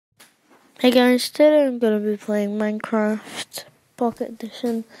Hey guys, today I'm going to be playing Minecraft Pocket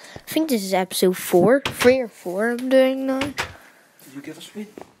Edition. I think this is episode 3 or 4 I'm doing now. Did you give a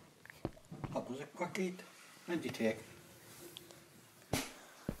sweet? That was a quick eat. How'd you take?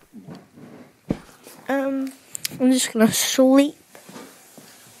 I'm just going to sleep.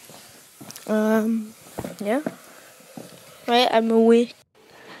 Yeah. Right, I'm awake.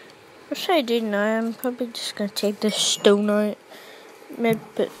 What should I do now? I'm probably just going to take this stone out. Maybe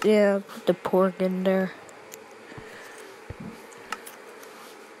put the pork in there.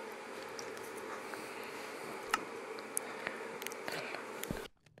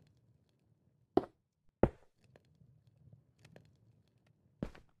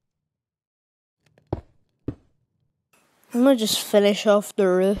 I'm going to just finish off the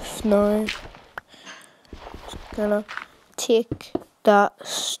roof now. Just gonna take that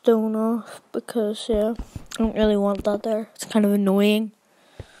stone off because I don't really want that there. It's kind of annoying.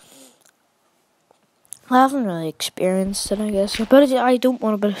 I haven't really experienced it, I guess, but I don't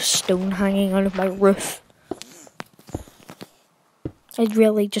want a bit of stone hanging out of my roof. I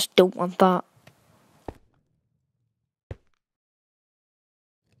really just don't want that.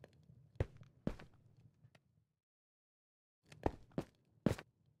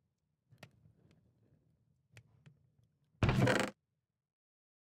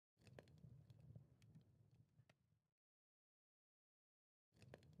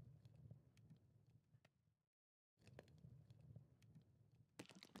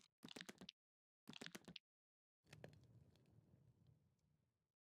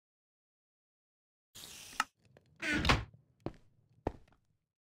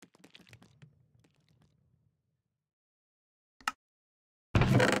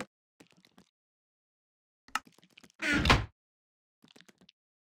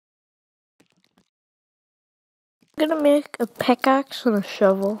 I'm gonna make a pickaxe and a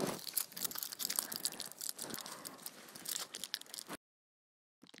shovel.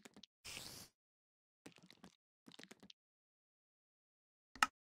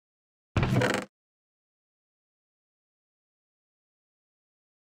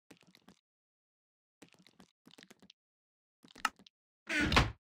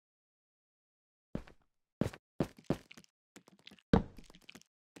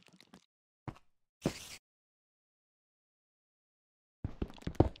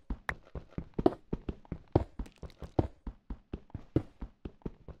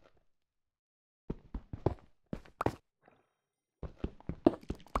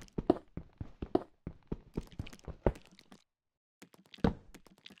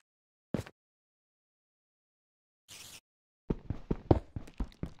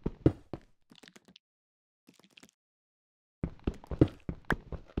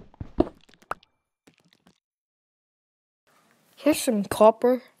 Here's some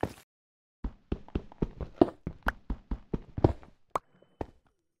copper.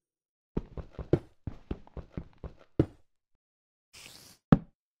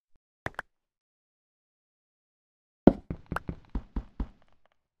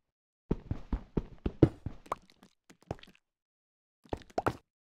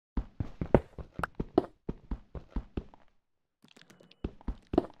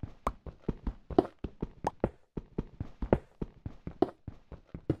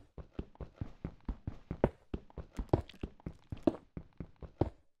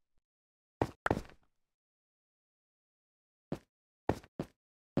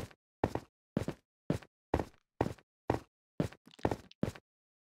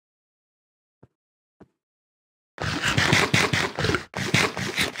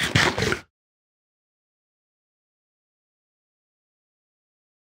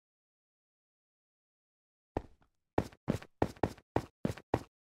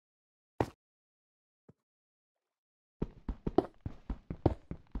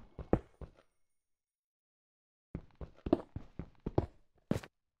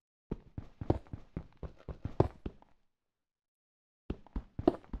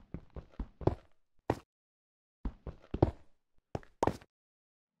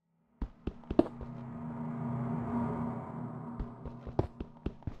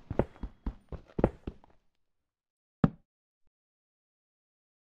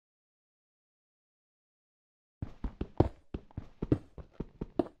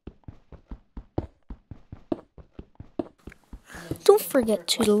 Don't forget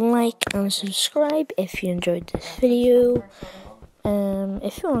to like and subscribe if you enjoyed this video.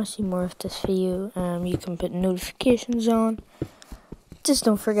 If you want to see more of this video, you can put notifications on. Just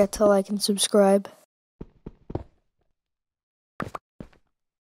don't forget to like and subscribe.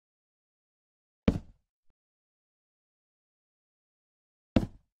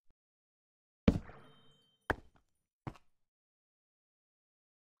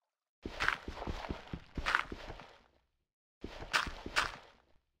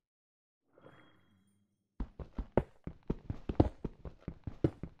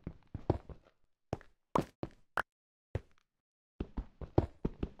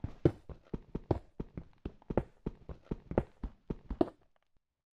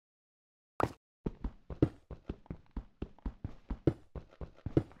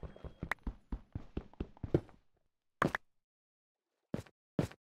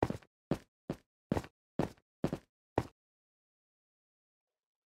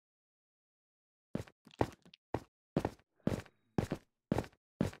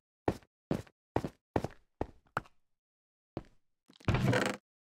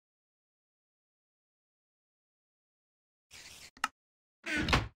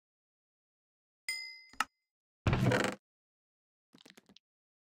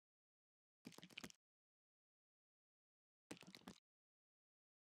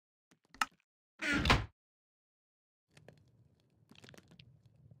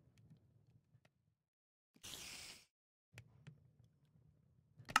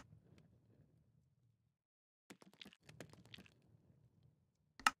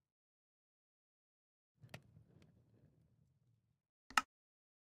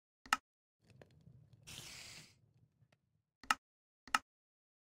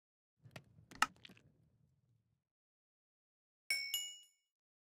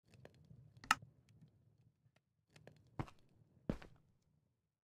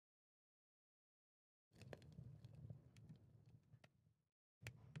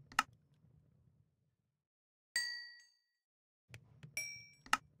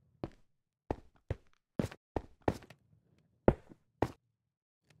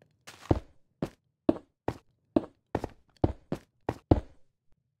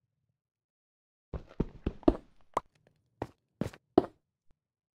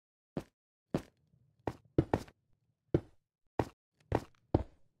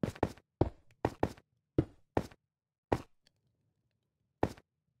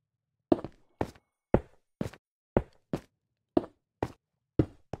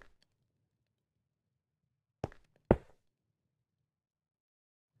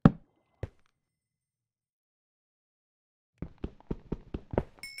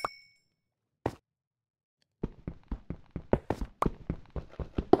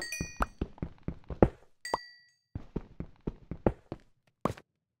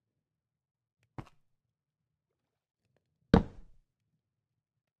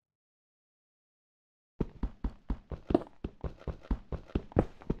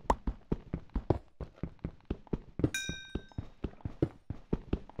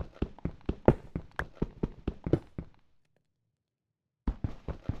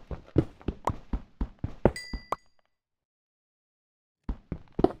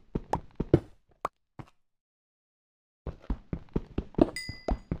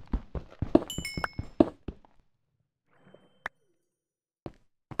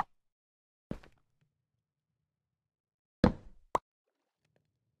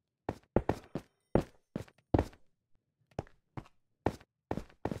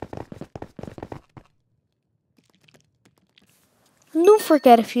 Don't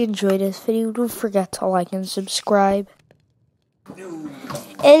forget, if you enjoyed this video, don't forget to like and subscribe.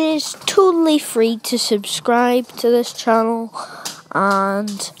 It is totally free to subscribe to this channel,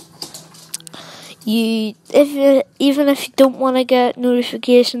 and even if you don't want to get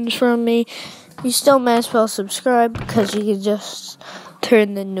notifications from me, you still may as well subscribe, because you can just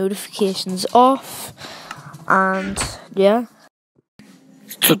turn the notifications off. And yeah,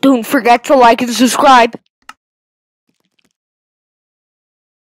 so don't forget to like and subscribe.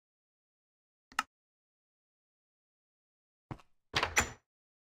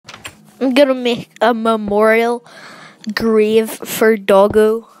 I'm gonna make a memorial grave for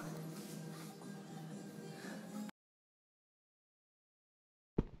Doggo.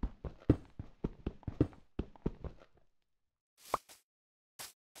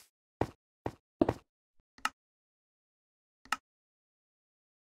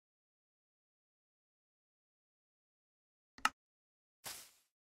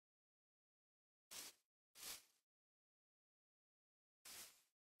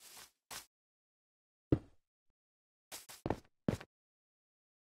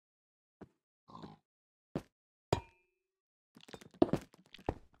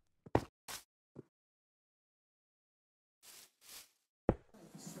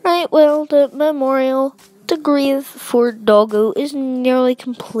 Right, well, the memorial, the grave for Doggo is nearly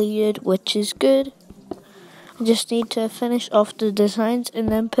completed, which is good. I just need to finish off the designs and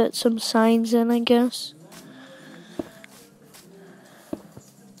then put some signs in, I guess.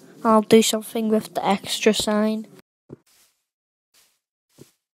 I'll do something with the extra sign.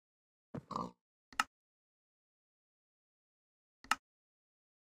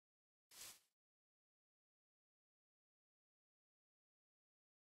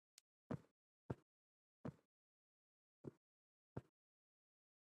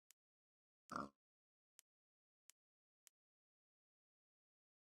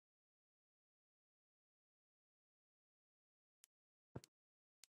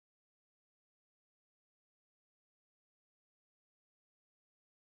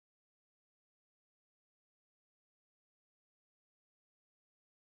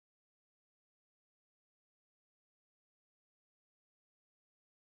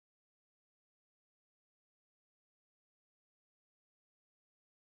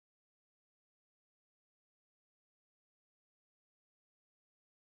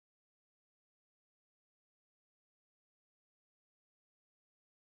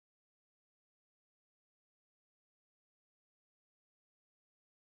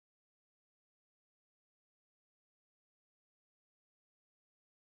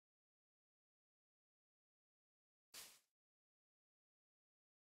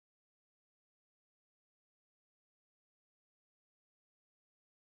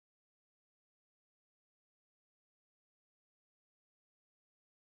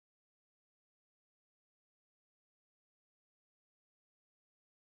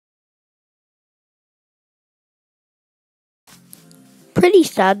 Pretty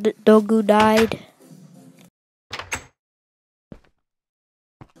sad that Doggo died.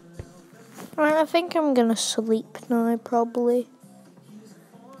 Right, I think I'm gonna sleep now, probably.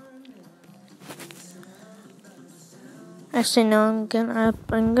 Actually, no, I'm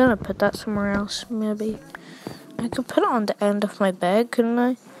gonna put that somewhere else, maybe. I could put it on the end of my bed, couldn't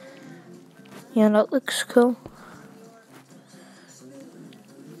I? Yeah, that looks cool.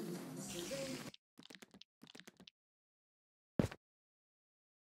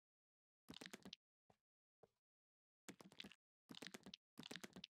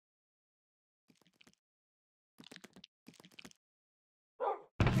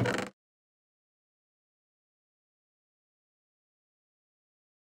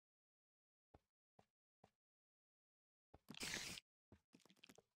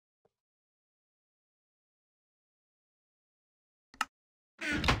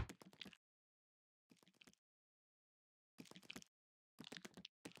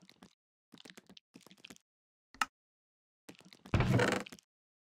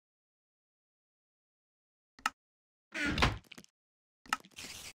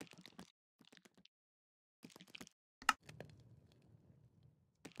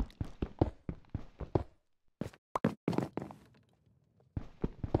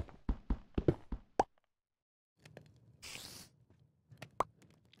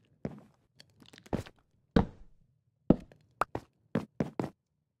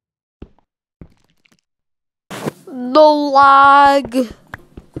 The lag.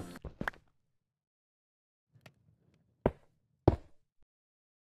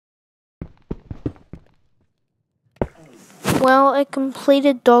 Well, I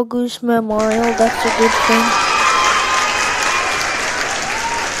completed Doggo's memorial. That's a good thing.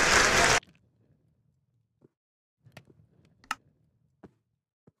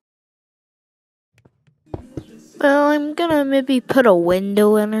 Well, I'm gonna maybe put a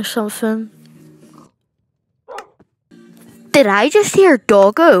window in or something. Did I just hear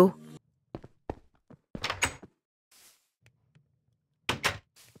doggo?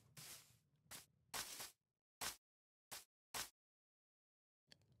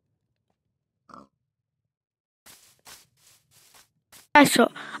 I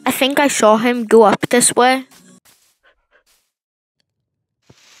think I saw him go up this way.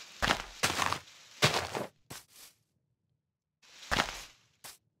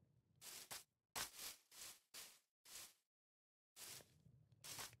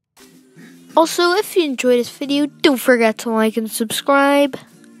 Also, if you enjoyed this video, don't forget to like and subscribe.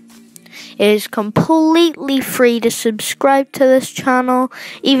 It is completely free to subscribe to this channel.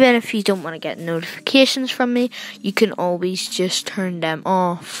 Even if you don't want to get notifications from me, you can always just turn them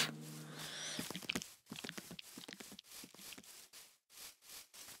off.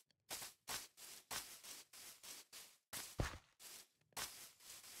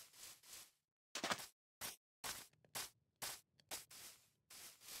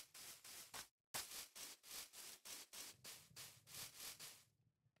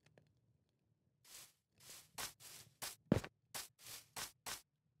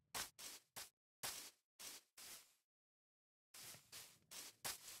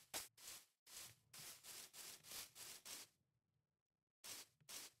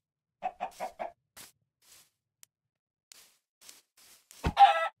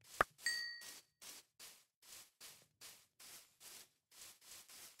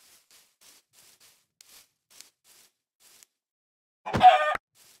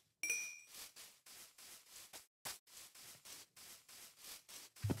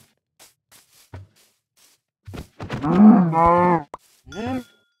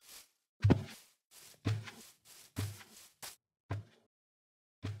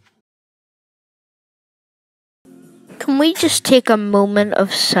 Can we just take a moment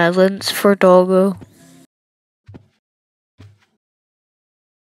of silence for Doggo?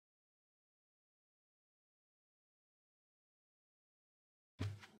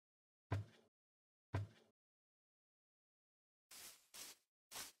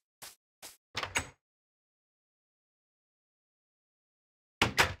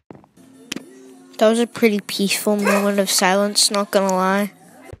 That was a pretty peaceful moment of silence, not gonna lie.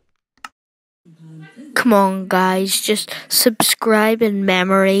 Come on, guys, just subscribe in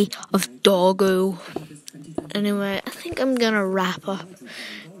memory of Doggo. Anyway, I think I'm gonna wrap up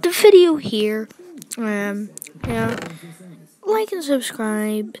the video here. Yeah, like and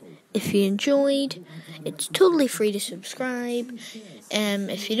subscribe if you enjoyed. It's totally free to subscribe.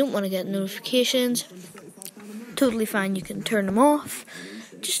 If you don't want to get notifications, totally fine, you can turn them off.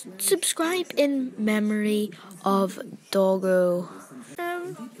 Just subscribe in memory of Doggo.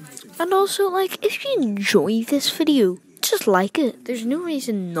 And also, like, if you enjoy this video, just like it. There's no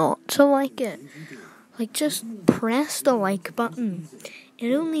reason not to like it. Like, just press the like button.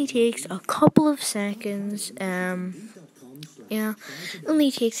 It only takes a couple of seconds. Yeah, it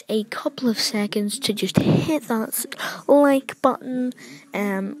only takes a couple of seconds to just hit that like button.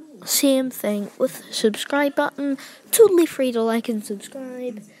 Same thing with the subscribe button. Totally free to like and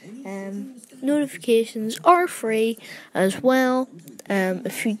subscribe. Notifications are free as well.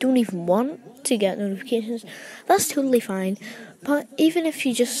 If you don't even want to get notifications, that's totally fine. But even if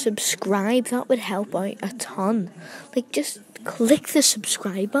you just subscribe, that would help out a ton. Like, just click the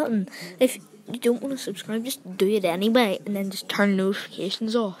subscribe button. If you don't want to subscribe, just do it anyway, and then just turn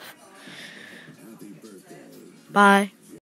notifications off. Bye.